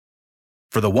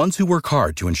For the ones who work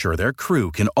hard to ensure their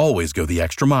crew can always go the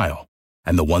extra mile,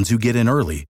 and the ones who get in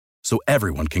early so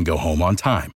everyone can go home on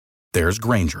time, there's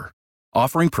Grainger,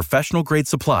 offering professional-grade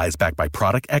supplies backed by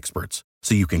product experts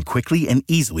so you can quickly and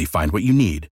easily find what you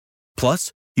need.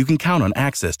 Plus, you can count on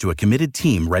access to a committed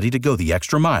team ready to go the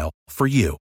extra mile for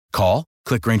you. Call,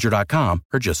 click Grainger.com,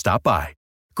 or just stop by.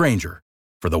 Grainger,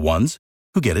 for the ones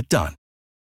who get it done.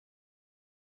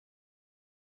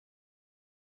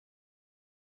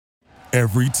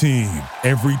 Every team,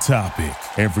 every topic,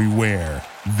 everywhere.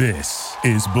 This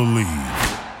is Believe.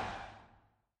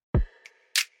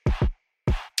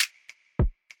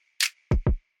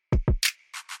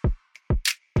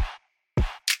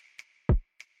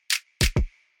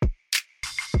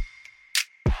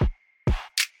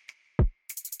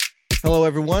 Hello,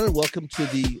 everyone, and welcome to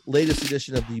the latest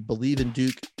edition of the Believe in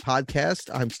Duke podcast.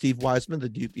 I'm Steve Wiseman, the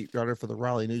Duke beat writer for the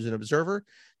Raleigh News and Observer,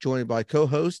 joined by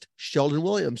co-host Sheldon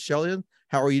Williams. Sheldon,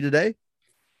 how are you today?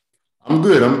 I'm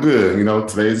good. You know,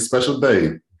 today's a special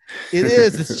day. It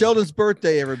is. It's Sheldon's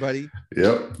birthday, everybody.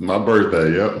 Yep, my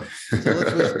birthday. Yep. So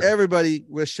let's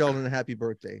wish Sheldon a happy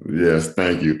birthday. Yes,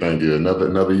 thank you.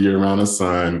 Another year around the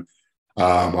sun.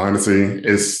 Honestly,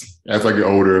 as I get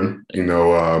older,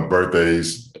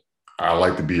 birthdays, I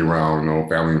like to be around,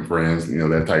 family and friends,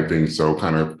 that type of thing. So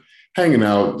kind of hanging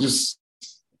out, just,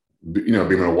 being able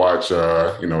to watch,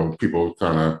 people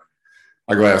kind of,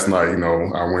 like last night,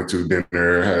 I went to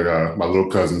dinner, had my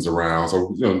little cousins around. So,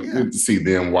 good to see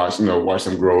them, watch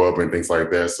them grow up and things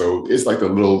like that. So it's like the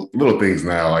little things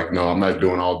now, like, I'm not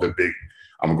doing all the big,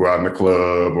 I'm gonna go out in the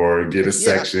club or get a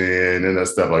section and that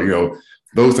stuff. Like,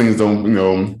 those things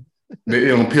don't, they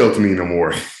don't appeal to me no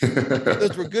more.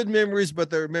 Those were good memories, but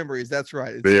they're memories. That's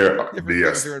right.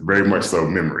 Yes, very much so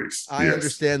memories. I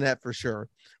understand that for sure.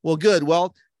 Well, good.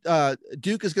 Well,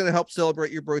 Duke is going to help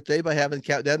celebrate your birthday by having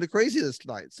Countdown to Craziness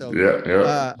tonight. So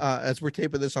as we're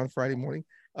taping this on Friday morning.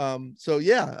 It's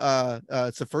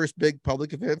the first big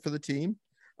public event for the team.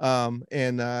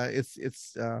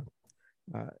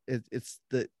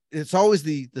 It's always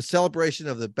the celebration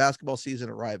of the basketball season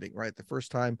arriving, right? The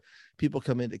first time people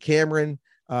come into Cameron,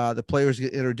 the players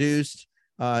get introduced.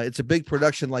 It's a big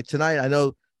production. Like tonight, I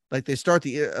know, like they start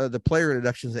the player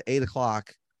introductions at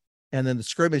 8:00, and then the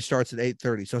scrimmage starts at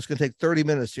 8:30. So it's going to take 30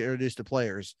 minutes to introduce the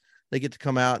players. They get to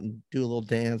come out and do a little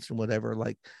dance and whatever.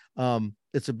 Like,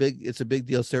 it's a big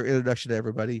deal. It's their introduction to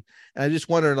everybody. And I just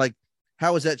wonder, like,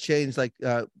 how has that changed? Like,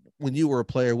 when you were a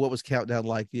player, what was Countdown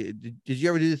like? Did you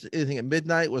ever do anything at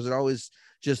midnight? Was it always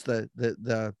just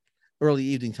the early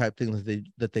evening type thing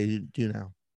that they do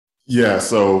now? Yeah.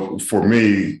 So for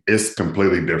me, it's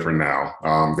completely different now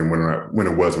than when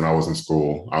it was when I was in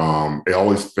school. It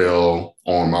always fell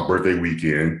on my birthday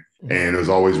weekend, and it was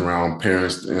always around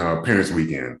parents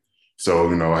weekend. So,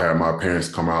 I had my parents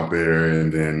come out there,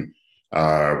 and then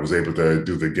was able to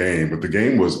do the game, but the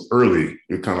game was early.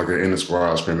 It was kind of like an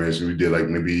inter-squad scrimmage. We did like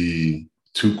maybe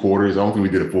 2 quarters. I don't think we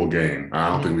did a full game.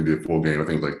 I think it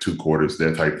was like 2 quarters,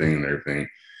 that type thing and everything.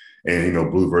 And,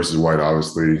 blue versus white,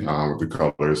 obviously, with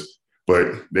the colors.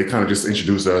 But they kind of just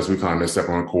introduced us. We kind of step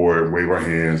on the court, wave our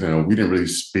hands. We didn't really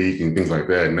speak and things like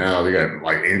that. Now they got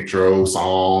like intro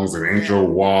songs and intro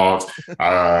walks.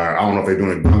 I don't know if they're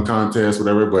doing a dunk contest,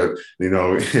 whatever, but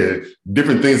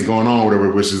different things going on,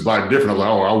 whatever, which is like different. I was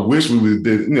like, I wish we would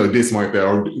did something like that.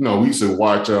 Or we used to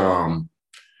watch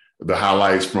the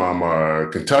highlights from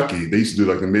Kentucky. They used to do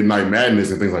like the Midnight Madness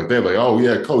and things like that. Like, oh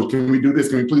yeah, coach, can we do this?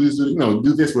 Can we please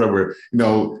do this, whatever,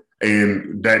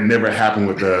 And that never happened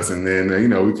with us. And then,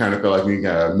 we kind of felt like we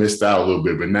kind of missed out a little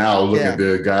bit. But now, look at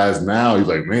the guys now, he's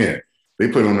like, man, they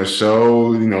put on a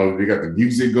show, they got the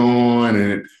music going,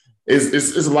 and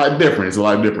it's a lot different. It's a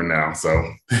lot different now. So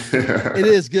it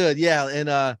is good. Yeah.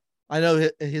 And I know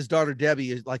his daughter,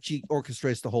 Debbie, is like, she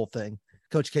orchestrates the whole thing.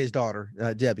 Coach K's daughter,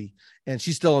 Debbie, and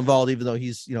she's still involved, even though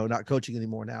he's, not coaching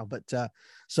anymore now. But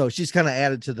so she's kind of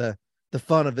added to the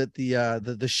fun of it,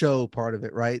 the show part of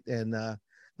it. Right. And,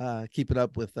 keeping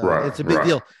up with it's a big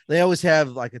deal. They always have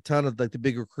like a ton of like the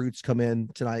big recruits come in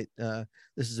tonight.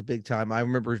 This is a big time. I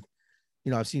remember,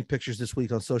 I've seen pictures this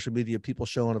week on social media, people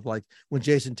showing of like when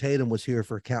Jason Tatum was here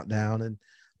for a Countdown, and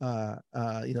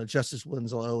Justice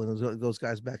Winslow and those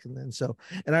guys back then. So,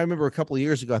 and I remember a couple of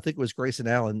years ago, I think it was Grayson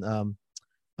Allen,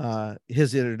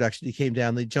 his introduction, he came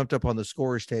down, they jumped up on the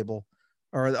scorer's table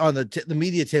or on the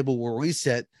media table where we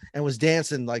sit, and was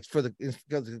dancing like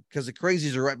because the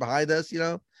crazies are right behind us,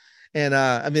 And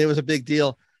it was a big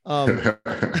deal. I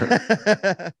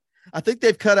think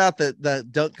they've cut out the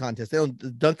dunk contest. They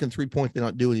don't dunk and 3-point. They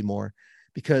don't do anymore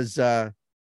because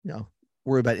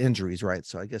worry about injuries, right?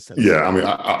 So I guess that's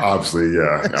obviously,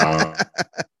 yeah.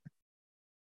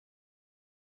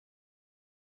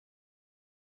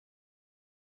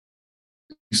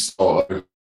 saw other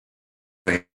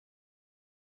things.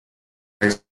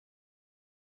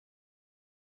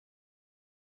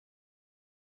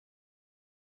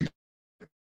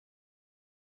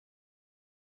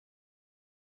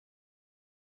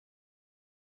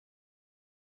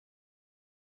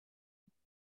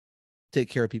 Take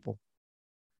care of people.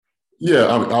 Yeah,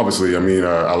 obviously. I mean,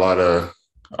 a lot of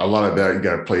that you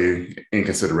got to play in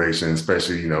consideration,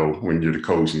 especially when you're the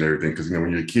coach and everything. Because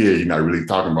when you're a kid, you're not really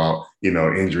talking about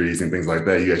injuries and things like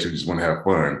that. You actually just want to have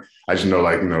fun. I just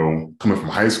know, coming from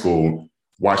high school,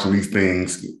 watching these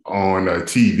things on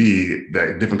TV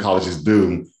that different colleges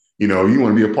do. You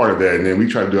want to be a part of that. And then we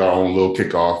try to do our own little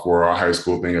kickoff for our high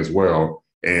school thing as well.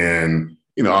 And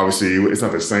obviously it's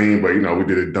not the same, but we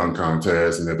did a dunk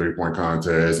contest and a 3-point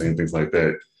contest and things like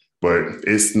that. But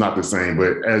it's not the same.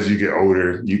 But as you get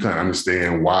older, you kind of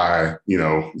understand why,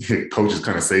 coach is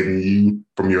kind of saving you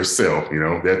from yourself,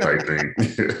 that type thing.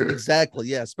 Exactly.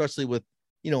 Yeah. Especially with,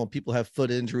 when people have foot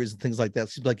injuries and things like that. It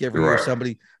seems like every year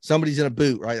somebody's in a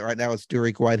boot, right? Right now it's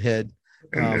Durick Whitehead.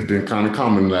 And it's been kind of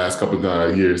common the last couple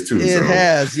of years too. It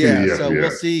has. Yeah. Yeah.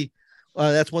 We'll see.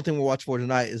 That's one thing we'll watch for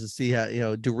tonight is to see how,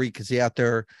 Durick, is he out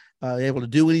there able to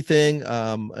do anything?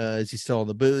 Is he still on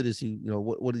the boot? Is he,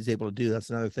 what he's able to do? That's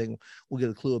another thing. We'll get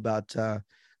a clue about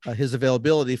his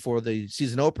availability for the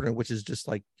season opener, which is just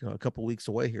like, a couple weeks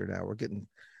away here now. We're getting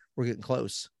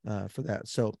close for that.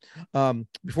 So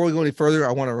before we go any further,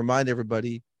 I want to remind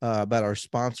everybody about our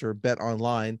sponsor, Bet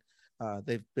Online.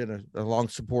 They've been a long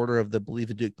supporter of the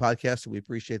Believe in Duke podcast, and we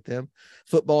appreciate them.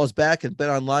 Football is back, and Bet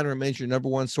Online remains your number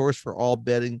one source for all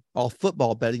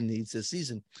football betting needs this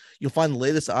season. You'll find the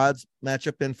latest odds,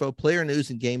 matchup info, player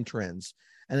news, and game trends.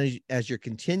 And as your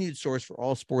continued source for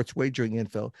all sports wagering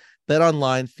info, Bet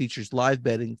Online features live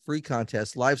betting, free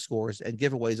contests, live scores, and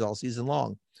giveaways all season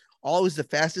long. Always the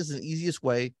fastest and easiest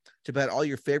way to bet all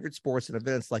your favorite sports and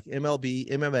events like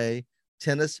MLB, MMA,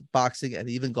 tennis, boxing, and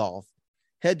even golf.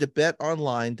 Head to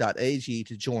betonline.ag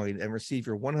to join and receive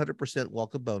your 100%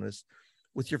 welcome bonus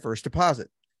with your first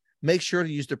deposit. Make sure to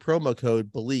use the promo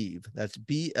code BELIEVE, that's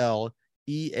BLEAV,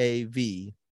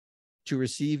 to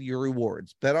receive your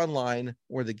rewards. Bet Online,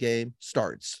 where the game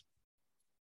starts.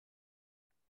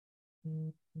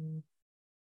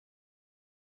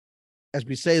 As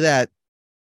we say that,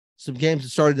 some games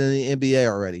have started in the NBA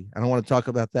already. I don't want to talk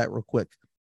about that real quick.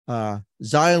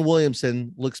 Zion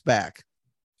Williamson looks back.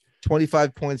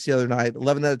 25 points the other night,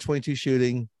 11 out of 22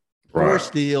 shooting, 4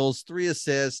 steals, 3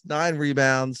 assists, 9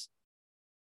 rebounds.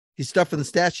 He's stuffing the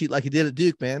stat sheet like he did at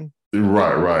Duke, man.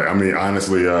 Right. I mean,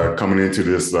 honestly, coming into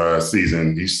this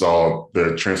season, you saw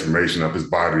the transformation of his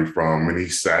body from when he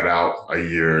sat out a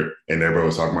year and everybody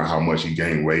was talking about how much he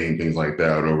gained weight and things like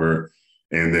that over.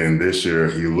 And then this year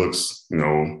he looks,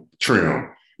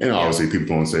 trim. And obviously people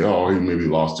going to say, oh, he maybe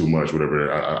lost too much,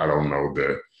 whatever. I don't know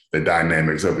the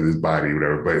dynamics of his body,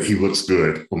 whatever, but he looks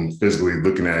good. From physically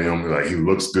looking at him, like he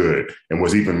looks good. And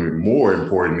what's even more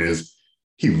important is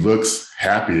he looks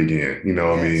happy again. Yes.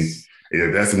 I mean,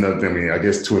 yeah, that's another thing. I mean, I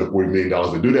guess $240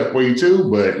 million would do that for you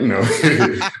too, but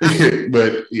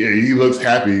but yeah, he looks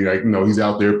happy. Like, he's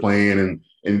out there playing and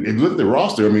if you look at the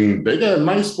roster, I mean, they got a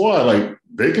nice squad. Like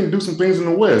they can do some things in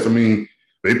the West. I mean,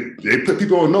 they put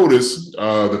people on notice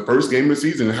the first game of the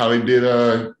season, how they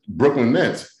did Brooklyn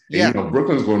Nets. Yeah, and,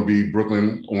 Brooklyn's going to be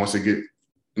Brooklyn once they get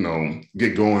going,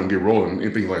 get rolling,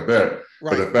 and things like that.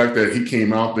 Right. But the fact that he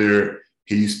came out there,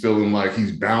 he's feeling like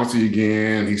he's bouncy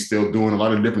again. He's still doing a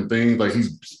lot of different things, like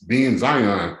he's being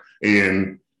Zion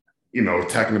and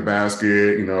attacking the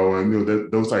basket, and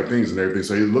those type of things and everything.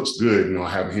 So it looks good,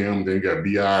 having him. Then you got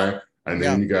BI, and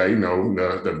then you got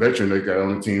the veteran they got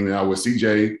on the team now with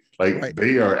CJ. Like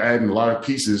they are adding a lot of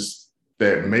pieces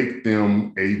that make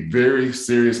them a very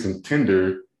serious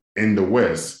contender in the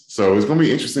West. So it's going to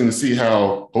be interesting to see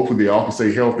how hopefully they all can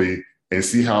stay healthy and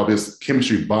see how this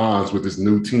chemistry bonds with this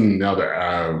new team now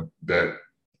that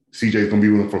CJ is going to be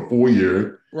with them for 4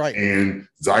 years. Right. And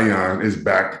Zion is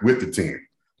back with the team.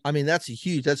 I mean, that's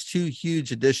 2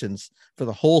 huge additions for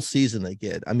the whole season they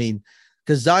get. I mean,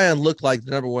 because Zion looked like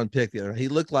the number 1 pick the other. He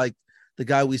looked like the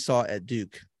guy we saw at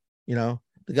Duke, the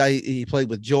guy he played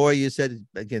with joy. You said,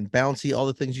 again, bouncy, all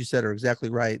the things you said are exactly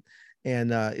right.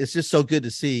 And it's just so good to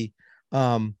see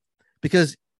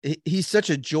because he's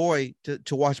such a joy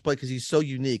to watch play because he's so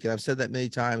unique. And I've said that many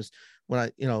times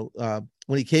when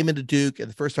when he came into Duke and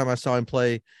the first time I saw him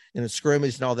play in a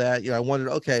scrimmage and all that, I wondered,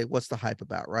 okay, what's the hype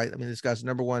about, right? I mean, this guy's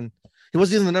number 1. He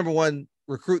wasn't even the number 1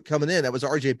 recruit coming in. That was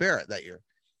RJ Barrett that year.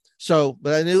 So,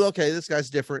 but I knew, okay, this guy's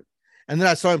different. And then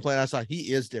I saw him play and I thought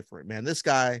he is different, man. This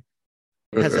guy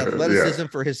has athleticism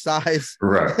for his size.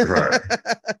 Right.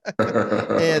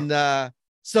 And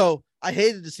so I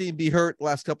hated to see him be hurt the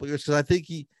last couple of years because I think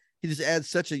he just adds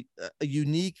such a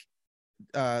unique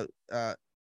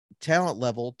talent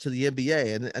level to the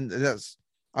NBA, and that's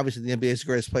obviously the NBA is the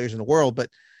greatest players in the world, but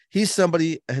he's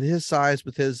somebody at his size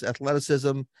with his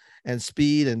athleticism and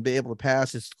speed and be able to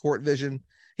pass, his court vision.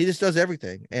 He just does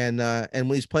everything. And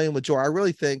when he's playing with Joe, I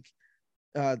really think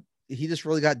he just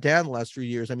really got down the last 3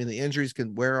 years. I mean, the injuries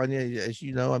can wear on you, as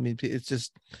you know. I mean, it's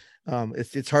just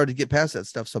it's hard to get past that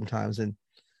stuff sometimes. And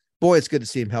boy, it's good to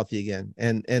see him healthy again.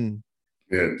 And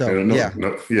no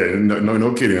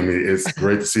kidding. I mean, it's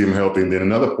great to see him healthy. And then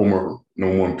another former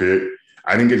number 1 pick.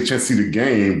 I didn't get a chance to see the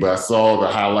game, but I saw the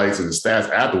highlights and the stats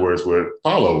afterwards with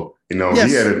Paulo. You know,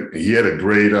 yes. he had a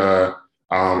great.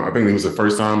 I think it was the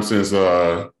first time since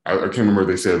I can't remember.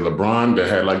 They said LeBron that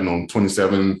had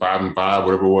 27, 5-5,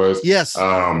 whatever it was. Yes.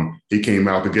 He came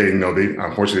out the gate. You know, they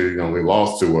unfortunately they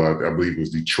lost to I believe it was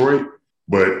Detroit.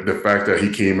 But the fact that he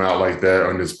came out like that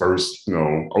on his first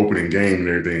opening game and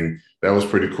everything, that was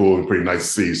pretty cool and pretty nice to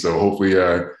see. So hopefully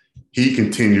he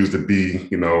continues to be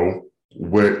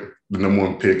what the number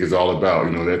 1 pick is all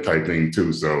about, that type thing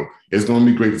too. So it's going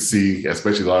to be great to see,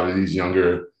 especially a lot of these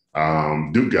younger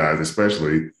Duke guys,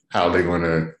 especially how they're going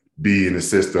to be in the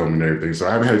system and everything. So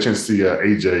I haven't had a chance to see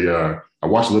AJ. I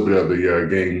watched a little bit of the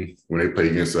game when they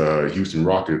played against Houston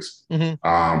Rockets, but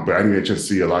I didn't get a chance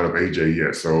to see a lot of AJ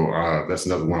yet. So that's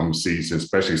another one I'm going to see,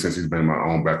 especially since he's been in my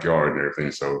own backyard and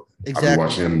everything. So exactly. I'll be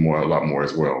watching him a lot more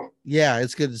as well. Yeah,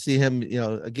 it's good to see him.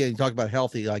 Again, you talk about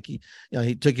healthy. Like he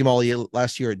took him all year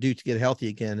last year at Duke to get healthy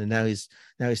again, and now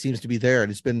he seems to be there.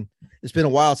 And it's been a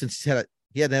while since he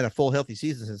hadn't had a full healthy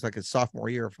season since his sophomore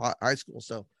year of high school.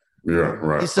 So yeah,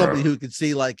 right. He's somebody who could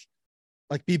see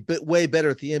be way better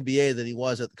at the NBA than he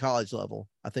was at the college level.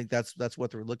 I think that's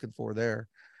what they're looking for there.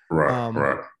 Right,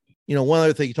 right. One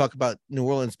other thing you talk about New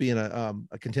Orleans being a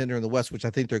contender in the West, which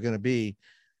I think they're going to be.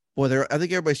 Boy, I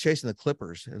think everybody's chasing the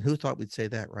Clippers, and who thought we'd say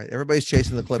that, right? Everybody's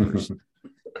chasing the Clippers,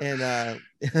 and Kennard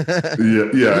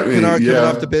coming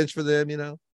off the bench for them,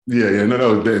 no,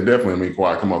 definitely. I mean,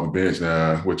 Kawhi come off the bench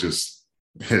now, which is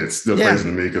it's still crazy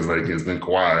to me because it's been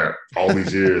quiet all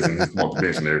these years and he's come off the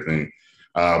bench and everything.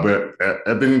 But at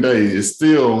the end of the day, it's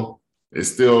still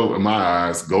in my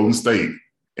eyes Golden State,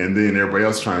 and then everybody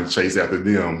else trying to chase after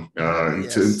them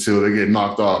until they get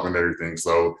knocked off and everything.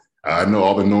 So I know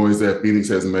all the noise that Phoenix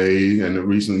has made in the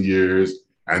recent years.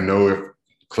 I know if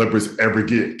Clippers ever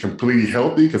get completely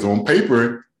healthy, because on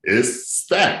paper it's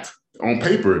stacked on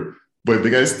paper, but they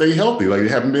got to stay healthy. Like they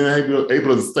haven't been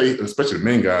able to stay, especially the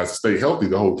men guys, to stay healthy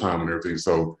the whole time and everything.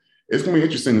 So it's going to be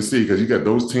interesting to see because you got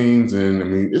those teams, and I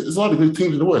mean, it's a lot of good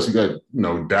teams in the West. You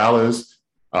got, Dallas,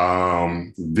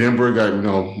 Denver got,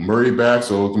 Murray back.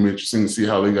 So it's going to be interesting to see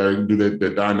how they got to do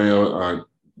that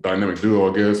dynamic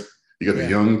duo, I guess. You got the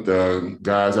young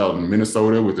guys out in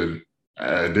Minnesota with the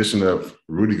addition of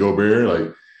Rudy Gobert.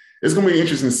 Like, it's going to be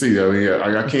interesting to see. I mean,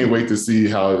 I can't wait to see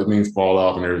how things fall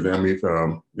off and everything. I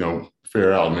mean,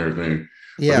 fare out and everything.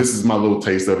 Yeah, but this is my little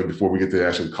taste of it before we get to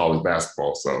actually college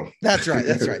basketball. So that's right.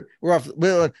 We're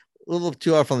a little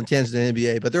too off on the tangent of the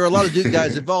NBA, but there are a lot of Duke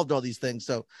guys involved in all these things.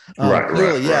 So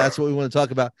clearly, that's what we want to talk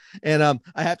about. And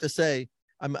I have to say,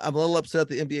 I'm a little upset at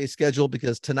the NBA schedule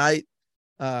because tonight,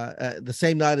 the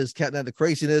same night as Cat Night of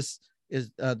Craziness,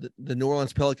 is the New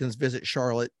Orleans Pelicans visit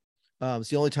Charlotte. It's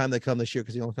the only time they come this year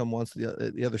because they only come once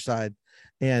to the other side,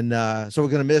 and so we're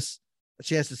going to miss a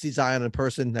chance to see Zion in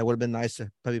person. That would have been nice to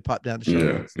maybe pop down to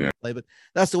Charlotte play, but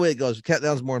that's the way it goes. Cat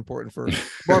Down's more important for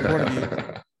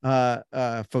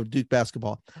Duke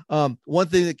basketball. One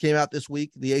thing that came out this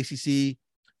week, the ACC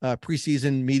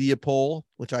preseason media poll,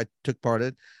 which I took part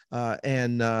in,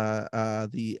 and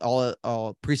the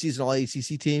all preseason all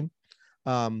ACC team,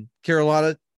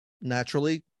 Carolina,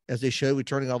 naturally, as they should,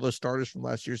 returning all those starters from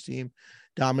last year's team,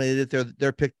 dominated it.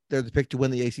 They're the pick to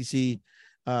win the ACC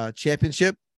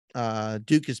championship.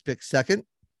 Duke is picked second,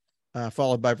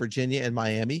 followed by Virginia and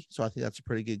Miami. So I think that's a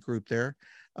pretty good group there.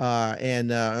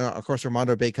 And of course,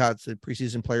 Armando Bacot's the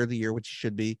preseason player of the year, which he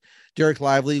should be. Derek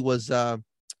Lively was the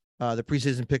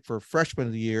preseason pick for freshman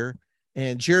of the year.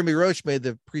 And Jeremy Roach made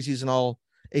the preseason all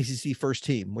ACC first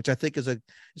team, which I think is a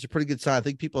pretty good sign. I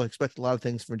think people expect a lot of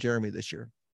things from Jeremy this year.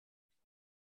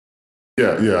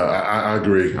 Yeah, I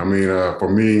agree. I mean, for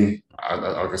me,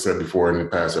 like I said before in the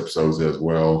past episodes as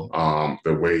well,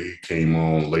 the way he came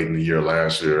on late in the year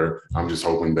last year, I'm just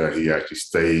hoping that he actually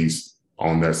stays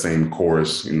on that same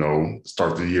course,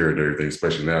 start the year and everything,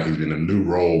 especially now he's in a new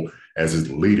role as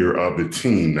his leader of the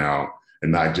team now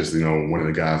and not just, one of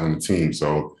the guys on the team.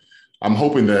 So I'm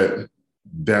hoping that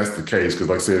that's the case because,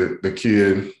 like I said, the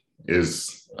kid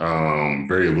is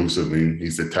very elusive.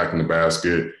 He's attacking the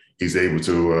basket. He's able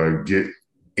to get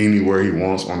anywhere he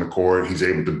wants on the court. He's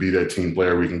able to be that team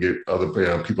player. We can get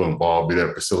other people involved, be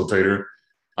that facilitator.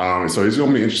 So it's going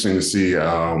to be interesting to see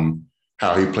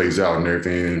how he plays out and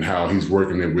everything, and how he's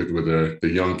working it with the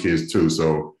young kids too.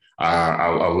 So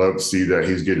I love to see that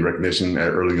he's getting recognition at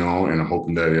early on, and I'm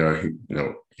hoping that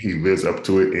he lives up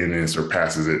to it and then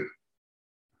surpasses it.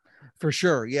 For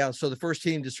sure. Yeah. So the first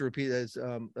team, just to repeat, is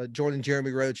joining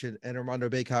Jeremy Roach and Armando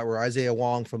Bacot were Isaiah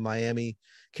Wong from Miami,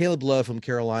 Caleb Love from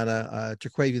Carolina,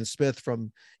 Terquavian Smith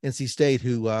from NC State,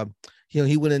 who,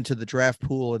 he went into the draft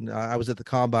pool, and I was at the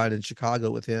combine in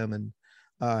Chicago with him, and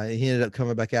he ended up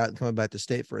coming back out and coming back to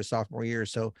State for his sophomore year.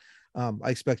 So I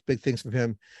expect big things from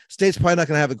him. State's probably not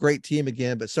going to have a great team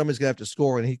again, but somebody's going to have to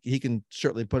score, and he can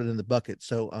certainly put it in the bucket.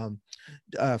 So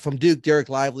from Duke, Derek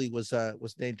Lively was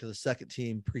named to the second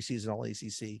team preseason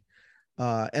All-ACC.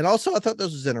 And also I thought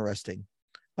this was interesting.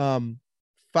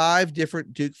 5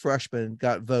 different Duke freshmen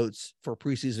got votes for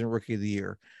preseason rookie of the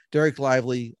year. Derek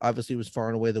Lively obviously was far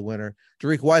and away the winner.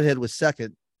 Dariq Whitehead was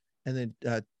second. And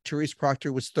then Therese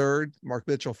Proctor was third, Mark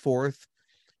Mitchell fourth.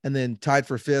 And then tied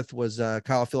for fifth was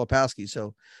Kyle Filipowski.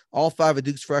 So all 5 of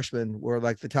Duke's freshmen were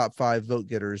like the top 5 vote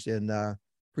getters in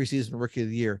preseason rookie of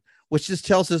the year, which just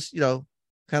tells us,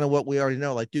 kind of what we already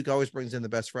know. Like Duke always brings in the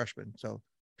best freshmen. So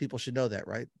people should know that,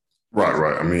 right?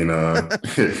 Right. I mean,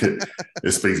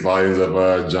 it speaks volumes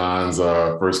of John's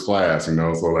first class, So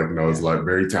it's like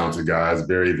very talented guys,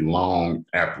 very long,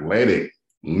 athletic,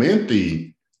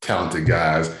 lengthy, talented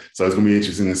guys. So it's going to be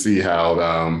interesting to see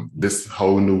how this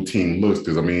whole new team looks.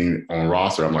 Because, on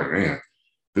roster, I'm like, man,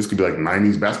 this could be like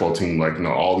 90s basketball team,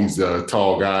 all these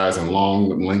tall guys and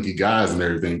long, lanky guys and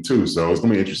everything too. So it's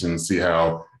going to be interesting to see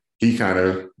how he kind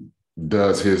of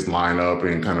does his lineup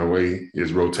and kind of way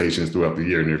his rotations throughout the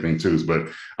year and everything too. But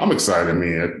I'm excited.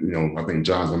 I think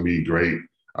John's going to be great.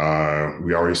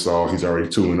 We already saw he's already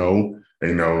 2-0.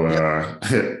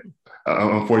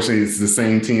 Unfortunately, it's the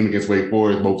same team against Wake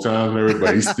Forest both times,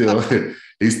 but he's still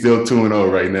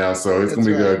 2-0 right now. So it's going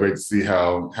to be great to see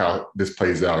how this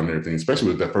plays out and everything, especially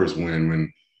with that first win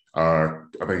when I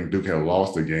think Duke had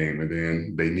lost the game and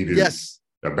then they needed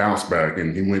a bounce back,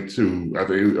 and he went to I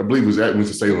believe it was at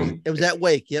Winston-Salem. It was at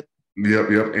Wake. Yep.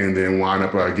 And then wound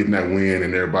up getting that win,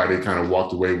 and everybody kind of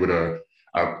walked away with a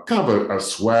kind of a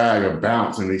swag, a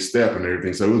bounce, and they step and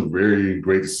everything. So it was very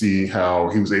great to see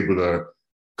how he was able to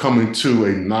come into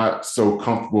a not so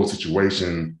comfortable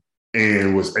situation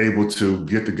and was able to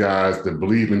get the guys to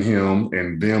believe in him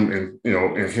and them, and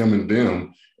and him and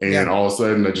them, and all of a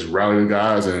sudden they just rally the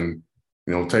guys and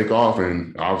take off.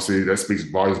 And obviously that speaks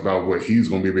volumes about what he's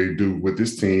going to be able to do with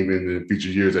this team in the future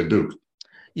years at Duke.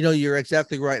 You're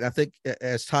exactly right. And I think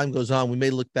as time goes on, we may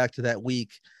look back to that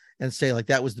week and say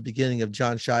that was the beginning of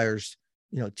Jon Scheyer's,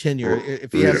 tenure.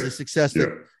 If he has the success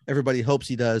that everybody hopes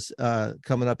he does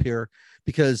coming up here,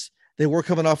 because they were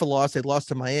coming off a loss. They'd lost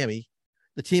to Miami.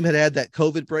 The team had that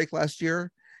COVID break last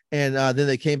year. And then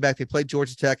they came back, they played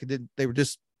Georgia Tech, and they were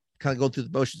just kind of going through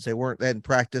the motions. They hadn't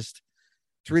practiced.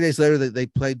 3 days later, they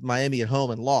played Miami at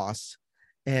home and lost.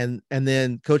 And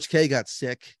then Coach K got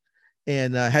sick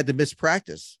and had to miss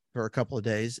practice for a couple of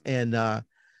days. And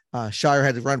Scheyer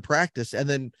had to run practice and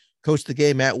then coach the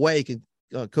game at Wake.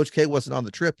 And Coach K wasn't on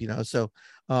the trip, So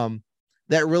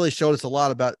that really showed us a lot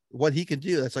about what he can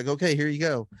do. That's like, okay, here you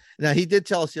go. Now, he did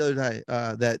tell us the other night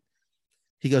that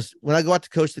he goes, when I go out to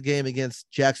coach the game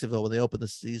against Jacksonville, when they open the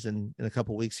season in a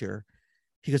couple of weeks here,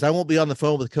 he goes, I won't be on the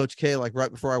phone with Coach K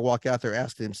right before I walk out there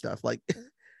asking him stuff. Like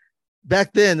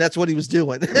back then, that's what he was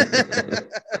doing.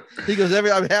 He goes,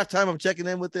 every halftime, I'm checking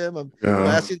in with him. I'm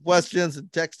asking questions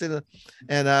and texting,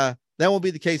 and that won't be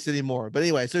the case anymore. But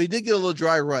anyway, so he did get a little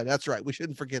dry run. That's right. We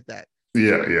shouldn't forget that.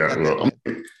 Yeah. Well,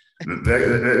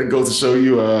 that goes to show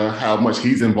you how much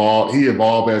he's involved. He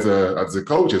evolved as a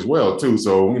coach as well too.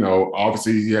 So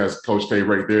obviously he has Coach K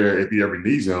right there if he ever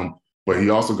needs him. But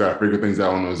he also got to figure things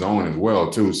out on his own as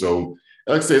well, too. So,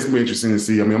 like I said, it's going to be interesting to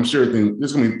see. I'm sure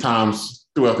there's going to be times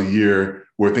throughout the year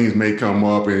where things may come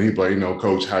up and he's like,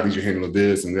 Coach, how did you handle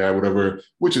this and that, whatever,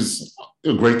 which is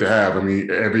great to have.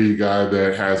 Every guy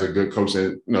that has a good coach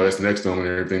that's next to him and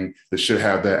everything, that should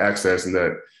have that access and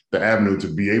that the avenue to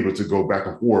be able to go back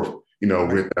and forth,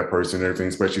 with that person and everything,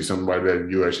 especially somebody that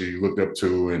you actually looked up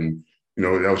to and,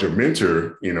 that was your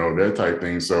mentor, that type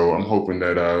thing. So I'm hoping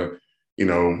that,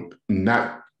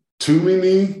 not too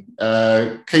many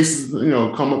cases,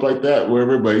 come up like that,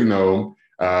 wherever, but,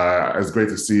 it's great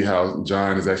to see how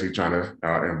John is actually trying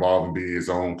to involve and be his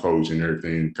own coach and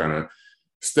everything, kind of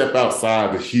step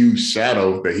outside the huge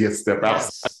shadow that he has to step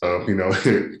outside of,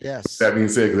 Yes. That being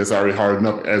said, because it's already hard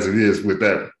enough as it is with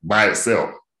that by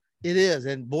itself. It is.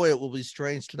 And boy, it will be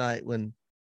strange tonight when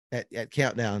at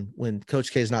Countdown when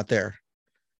Coach K is not there.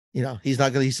 You know, he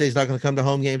says he's not going to come to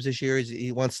home games this year.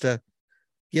 He wants to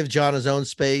give John his own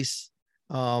space.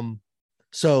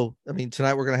 So, I mean,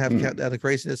 tonight we're going to have Countdown to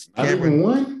Craziness. Cameron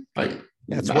won. Like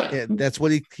that's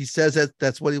what he says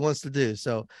that's what he wants to do.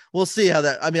 So we'll see how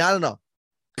that. I mean, I don't know.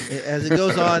 As it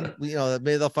goes on, you know,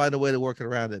 maybe they'll find a way to work it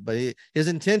around it. But his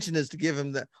intention is to give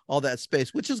him all that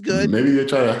space, which is good. Maybe they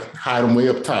try to hide him way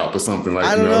up top or something like.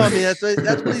 I don't know. I mean, that's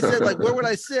what he said. Like, where would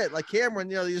I sit? Like Cameron,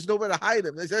 you know, there's nowhere to hide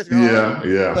him. Yeah.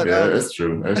 That's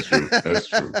true. That's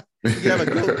true. You can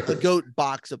have a goat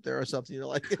box up there or something. You know,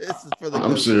 like this is for the.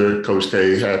 I'm sure Coach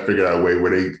K had figured out a way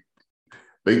where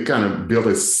they kind of built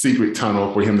a secret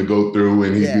tunnel for him to go through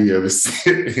and he'd be able to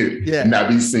sit, not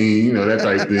be seen, you know, that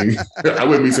type of thing. I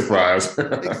wouldn't be surprised.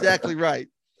 Exactly right.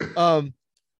 So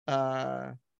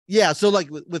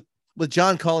like with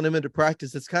John calling him into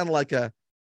practice, it's kind of like a,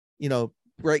 you know,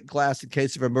 break glass in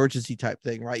case of emergency type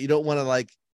thing, right? You don't want to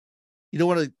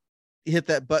hit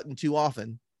that button too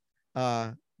often.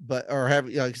 John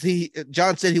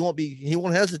said he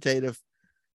won't hesitate if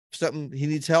something he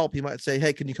needs help. He might say,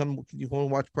 hey, can you come and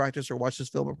watch practice or watch this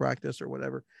film of practice or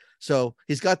whatever. So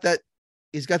he's got that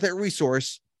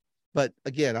resource, but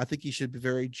again, I think he should be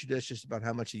very judicious about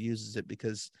how much he uses it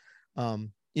because, you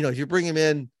know, if you bring him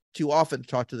in too often to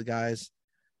talk to the guys,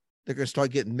 they're going to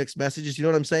start getting mixed messages. You know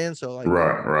what I'm saying? So like,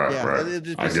 right. It'll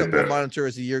just be something we'll monitor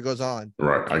as the year goes on.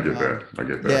 Right. I get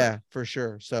that. Yeah, for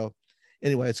sure. So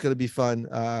anyway, it's going to be fun.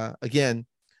 Again,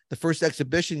 the first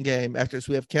exhibition game after this,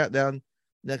 we have Countdown.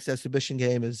 Next exhibition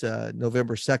game is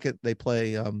November 2nd. They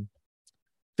play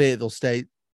Fayetteville State.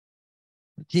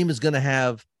 The team is going to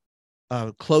have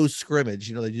a closed scrimmage.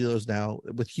 You know, they do those now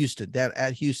with Houston, down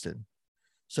at Houston.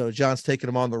 So John's taking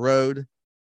them on the road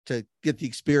to get the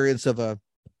experience of a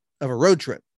road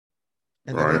trip.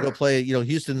 And they're going to go play, you know,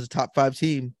 Houston's a top 5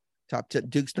 team. Top 10,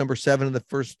 Duke's number 7 in the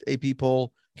first AP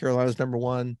poll. Carolina's number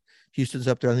 1. Houston's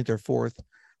up there. I think they're 4th.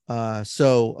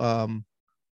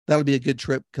 That'll be a good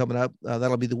trip coming up.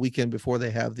 That'll be the weekend before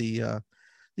they have the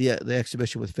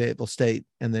exhibition with Fayetteville State,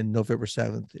 and then November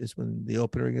 7th is when the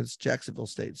opener against Jacksonville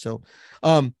State. So,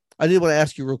 I did want to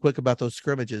ask you real quick about those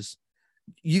scrimmages.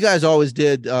 You guys always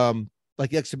did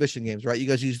like exhibition games, right? You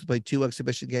guys used to play 2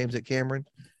 exhibition games at Cameron.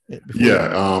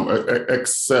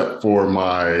 Except for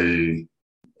my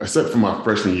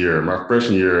freshman year. My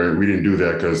freshman year, we didn't do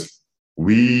that because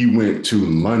we went to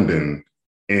London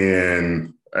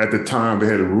and. At the time, they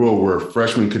had a rule where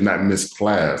freshmen could not miss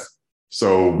class.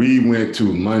 So we went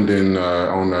to London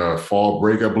on a fall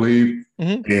break, I believe.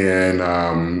 Mm-hmm.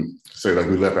 And say like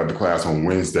we left after class on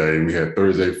Wednesday. We had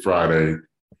Thursday, Friday,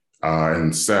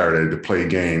 and Saturday to play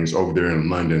games over there in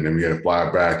London. And we had to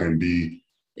fly back and be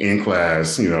in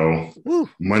class, you know,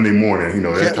 Monday morning, you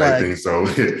know, that type of thing. So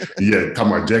talking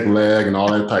about jet lag and all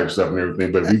that type of stuff and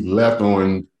everything. But we left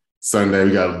on Sunday,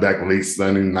 we got back late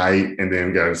Sunday night, and then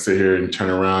we got to sit here and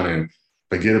turn around and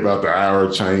forget about the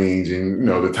hour change and, you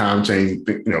know, the time change.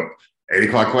 You know, 8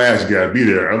 o'clock class, you got to be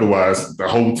there. Otherwise, the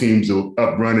whole team's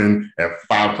up running at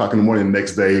 5 o'clock in the morning the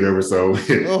next day, whatever. So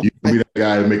you can be that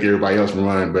guy to make everybody else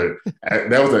run. But I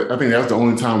think that was the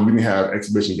only time we didn't have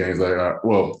exhibition games, like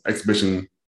exhibition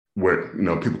where, you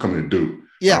know, people coming to Duke.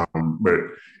 Yeah. But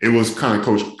it was kind of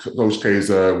Coach K's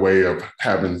way of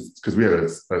having, because we had a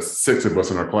 6 of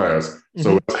us in our class,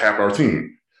 so it was half our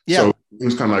team. Yeah. So it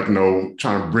was kind of like, you know,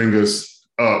 trying to bring us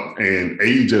up and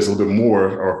age us a little bit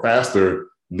more or faster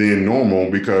than normal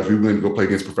because we went to go play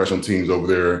against professional teams over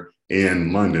there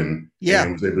in London. Yeah.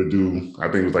 And was able to do, I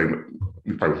think it was like,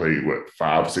 we probably played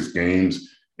 5 or 6 games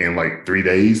in like 3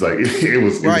 days. Like it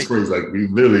was crazy. Like we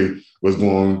literally was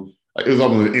going. It was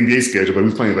all on the NBA schedule, but we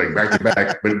was playing like back to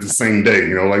back, but the same day,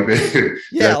 you know, like that.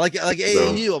 Yeah, like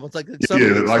AAU, almost like like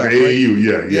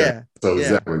AAU, yeah. So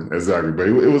exactly. But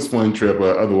it was a fun trip.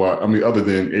 Otherwise, I mean, other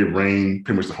than it rained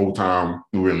pretty much the whole time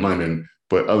we were in London,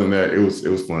 but other than that, it was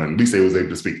fun. At least they was able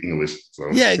to speak English. So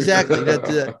yeah, exactly.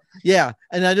 Yeah,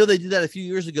 and I know they did that a few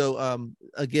years ago.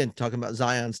 Again, talking about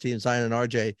Zion's team, Zion and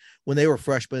RJ, when they were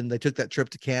freshmen, they took that trip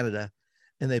to Canada.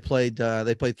 And they played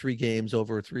 3 games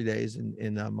over 3 days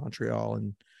in Montreal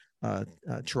and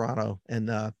Toronto.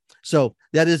 And so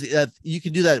that is, you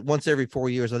can do that once every 4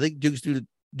 years. I think Duke's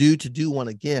due to do one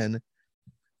again,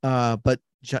 but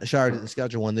Shire didn't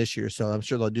schedule one this year. So I'm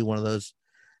sure they'll do one of those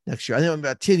next year. I think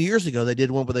about 10 years ago, they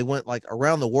did one, but they went like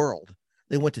around the world.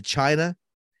 They went to China.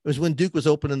 It was when Duke was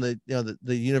opening the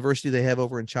university they have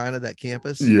over in China, that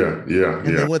campus. Yeah.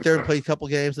 And they went there and played a couple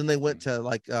games. Then they went to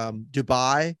like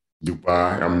Dubai,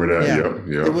 I remember that.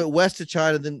 Yeah. They went west to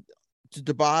China, then to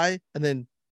Dubai, and then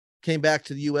came back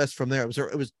to the U.S. from there.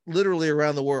 It was literally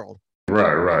around the world.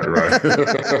 Right.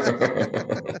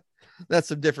 That's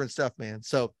some different stuff, man.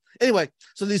 So anyway,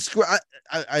 so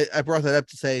I brought that up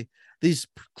to say these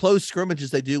close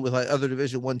scrimmages they do with like other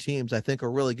Division I teams, I think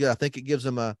are really good. I think it gives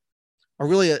them an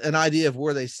idea of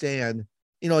where they stand,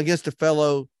 against a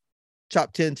fellow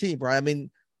top 10 team, right? I mean,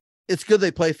 it's good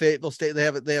they play Fayetteville State. They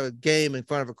have a game in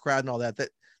front of a crowd and all that. That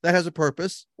has a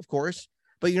purpose, of course,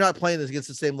 but you're not playing this against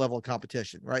the same level of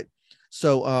competition, right?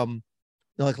 So,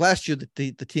 like last year,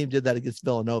 the team did that against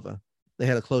Villanova. They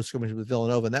had a close scrimmage with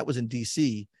Villanova, and that was in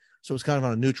DC. So it was kind of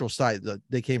on a neutral site.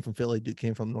 They came from Philly, Duke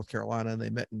came from North Carolina, and they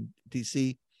met in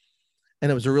DC.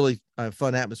 And it was a really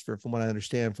fun atmosphere, from what I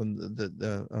understand, from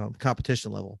the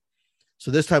competition level.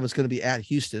 So this time it's going to be at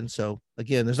Houston. So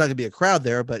again, there's not going to be a crowd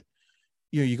there, but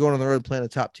you're going on the road playing a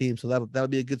top team, so that'll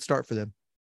be a good start for them.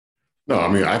 No, I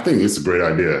mean, I think it's a great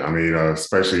idea. I mean,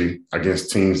 especially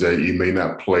against teams that you may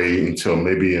not play until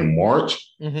maybe in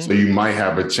March. Mm-hmm. So you might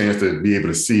have a chance to be able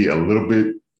to see a little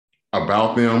bit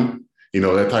about them,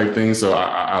 that type of thing. So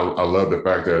I love the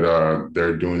fact that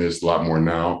they're doing this a lot more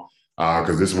now,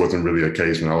 because this wasn't really a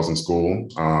case when I was in school.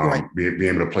 Right. Being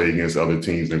able to play against other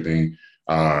teams and everything,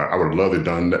 I would love to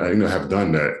have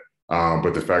done that.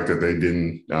 But the fact that they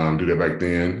didn't do that back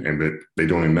then and that they're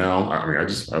doing it now, I mean,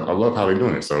 I love how they're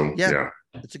doing it. So, yeah.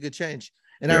 It's a good change.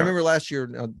 And I remember last year,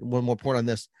 one more point on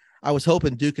this, I was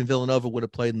hoping Duke and Villanova would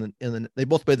have played they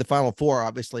both played the Final Four,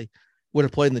 obviously, would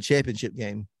have played in the championship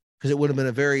game, because it would have been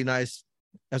a very nice,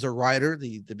 as a writer,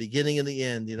 the beginning and the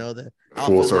end, the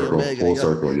full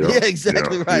circle, yeah. Yeah,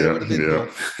 exactly right. Yeah.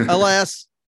 Cool. Alas,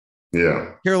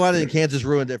 yeah, Carolina and Kansas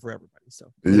ruined it for everybody. So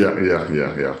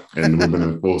yeah, and we've been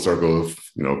in full circle of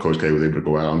Coach K was able to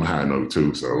go out on a high note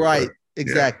too. So right,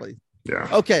 exactly. Yeah.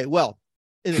 Okay, well,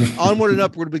 onward and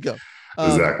upward we go.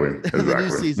 Exactly. The new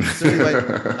season. So anyway,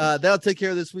 that'll take care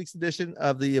of this week's edition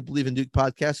of the Believe in Duke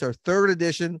podcast, our third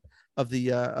edition of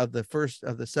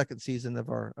the second season of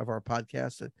our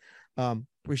podcast.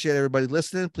 Appreciate everybody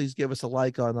listening. Please give us a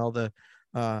like on all the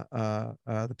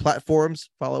platforms.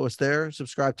 Follow us there.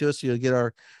 Subscribe to us so you'll get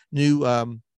our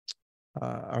new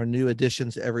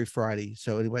editions every Friday.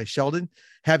 So anyway, Sheldon,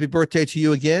 happy birthday to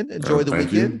you again. Enjoy the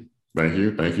weekend.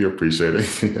 Thank you. Appreciate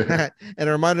it. And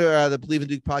a reminder, the Believe in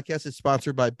Duke podcast is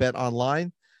sponsored by Bet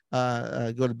Online.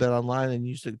 Go to Bet Online and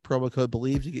use the promo code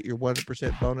BELIEVE to get your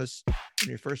 100% bonus on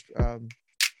your first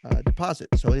deposit.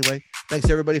 So anyway, thanks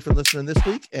everybody for listening this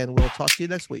week, and we'll talk to you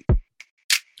next week.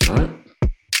 All right.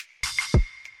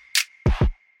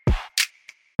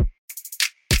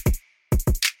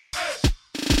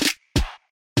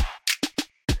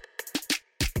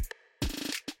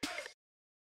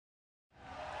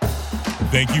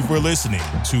 Thank you for listening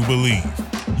to Believe.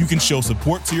 You can show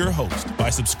support to your host by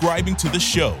subscribing to the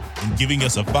show and giving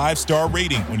us a 5-star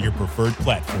rating on your preferred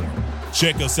platform.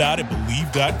 Check us out at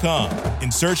Believe.com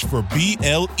and search for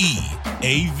BLEAV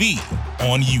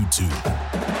on YouTube.